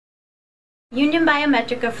Union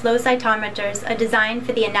Biometrica flow cytometers are designed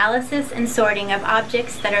for the analysis and sorting of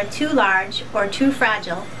objects that are too large or too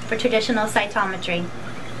fragile for traditional cytometry.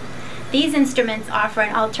 These instruments offer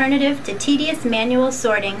an alternative to tedious manual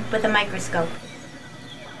sorting with a microscope.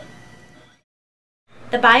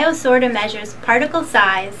 The BioSorter measures particle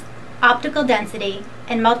size, optical density,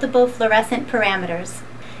 and multiple fluorescent parameters.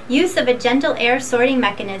 Use of a gentle air sorting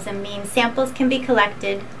mechanism means samples can be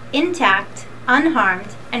collected intact, unharmed,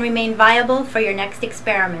 and remain viable for your next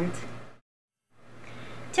experiment.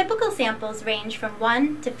 Typical samples range from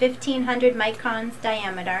 1 to 1500 microns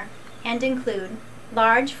diameter and include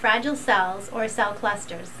large fragile cells or cell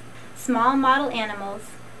clusters, small model animals,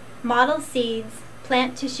 model seeds,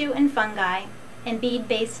 plant tissue and fungi, and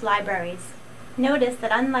bead-based libraries. Notice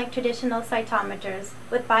that unlike traditional cytometers,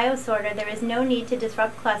 with BioSorter there is no need to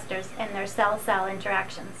disrupt clusters and their cell-cell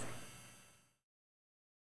interactions.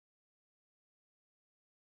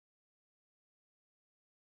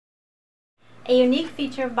 A unique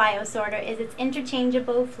feature of BioSorter is its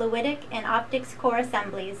interchangeable fluidic and optics core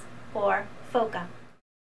assemblies, or FOCA.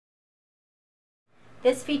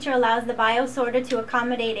 This feature allows the BioSorter to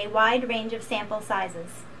accommodate a wide range of sample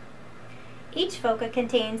sizes. Each FOCA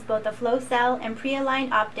contains both a flow cell and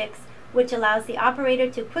pre-aligned optics, which allows the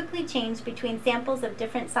operator to quickly change between samples of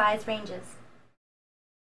different size ranges.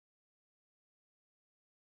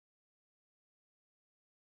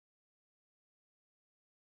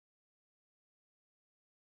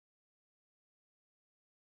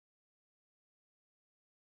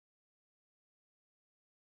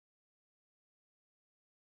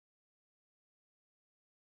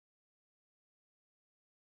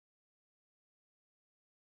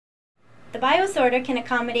 The BioSorter can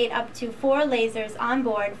accommodate up to 4 lasers on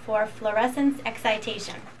board for fluorescence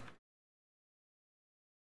excitation.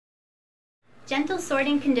 Gentle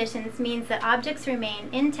sorting conditions means that objects remain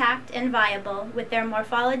intact and viable with their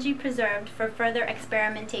morphology preserved for further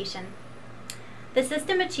experimentation. The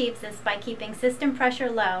system achieves this by keeping system pressure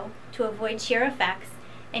low to avoid shear effects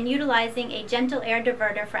and utilizing a gentle air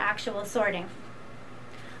diverter for actual sorting.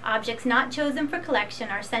 Objects not chosen for collection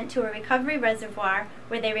are sent to a recovery reservoir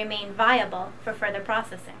where they remain viable for further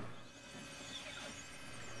processing.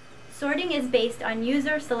 Sorting is based on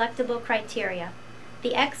user-selectable criteria.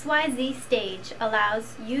 The XYZ stage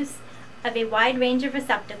allows use of a wide range of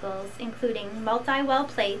receptacles, including multi-well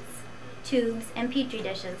plates, tubes, and petri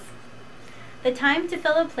dishes. The time to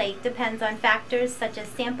fill a plate depends on factors such as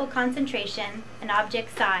sample concentration and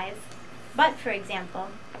object size, but, for example,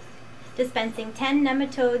 dispensing 10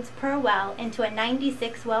 nematodes per well into a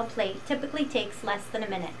 96 well plate typically takes less than a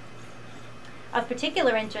minute. Of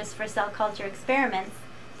particular interest for cell culture experiments,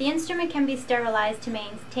 the instrument can be sterilized to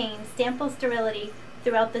maintain sample sterility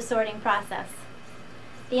throughout the sorting process.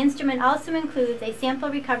 The instrument also includes a sample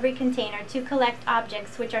recovery container to collect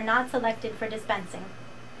objects which are not selected for dispensing.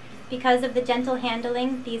 Because of the gentle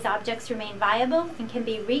handling, these objects remain viable and can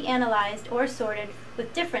be reanalyzed or sorted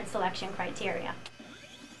with different selection criteria.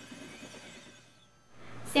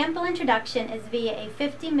 Sample introduction is via a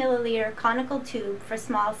 50 milliliter conical tube for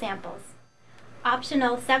small samples.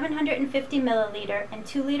 Optional 750 milliliter and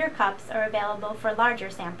 2 liter cups are available for larger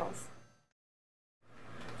samples.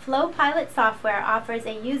 Flow Pilot software offers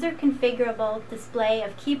a user-configurable display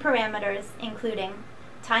of key parameters including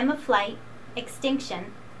time of flight,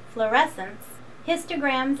 extinction, fluorescence,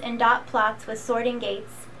 histograms and dot plots with sorting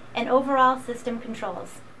gates, and overall system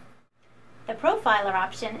controls. The Profiler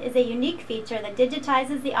option is a unique feature that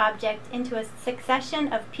digitizes the object into a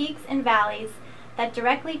succession of peaks and valleys that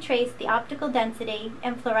directly trace the optical density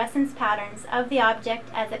and fluorescence patterns of the object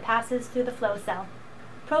as it passes through the flow cell.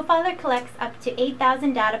 Profiler collects up to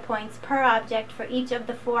 8,000 data points per object for each of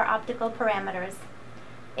the 4 optical parameters,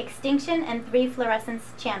 extinction and 3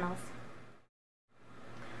 fluorescence channels.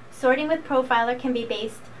 Sorting with Profiler can be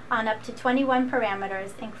based on up to 21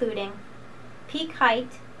 parameters, including peak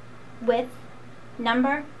height, width,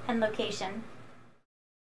 number, and location.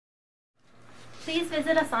 Please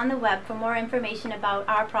visit us on the web for more information about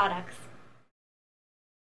our products.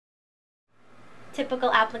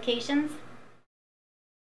 Typical applications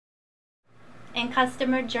and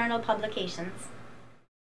customer journal publications.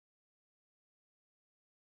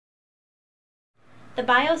 The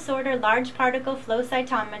BioSorter Large Particle Flow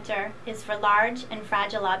Cytometer is for large and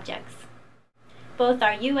fragile objects. Both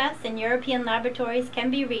our U.S. and European laboratories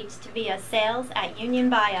can be reached via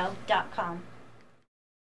sales@unionbio.com.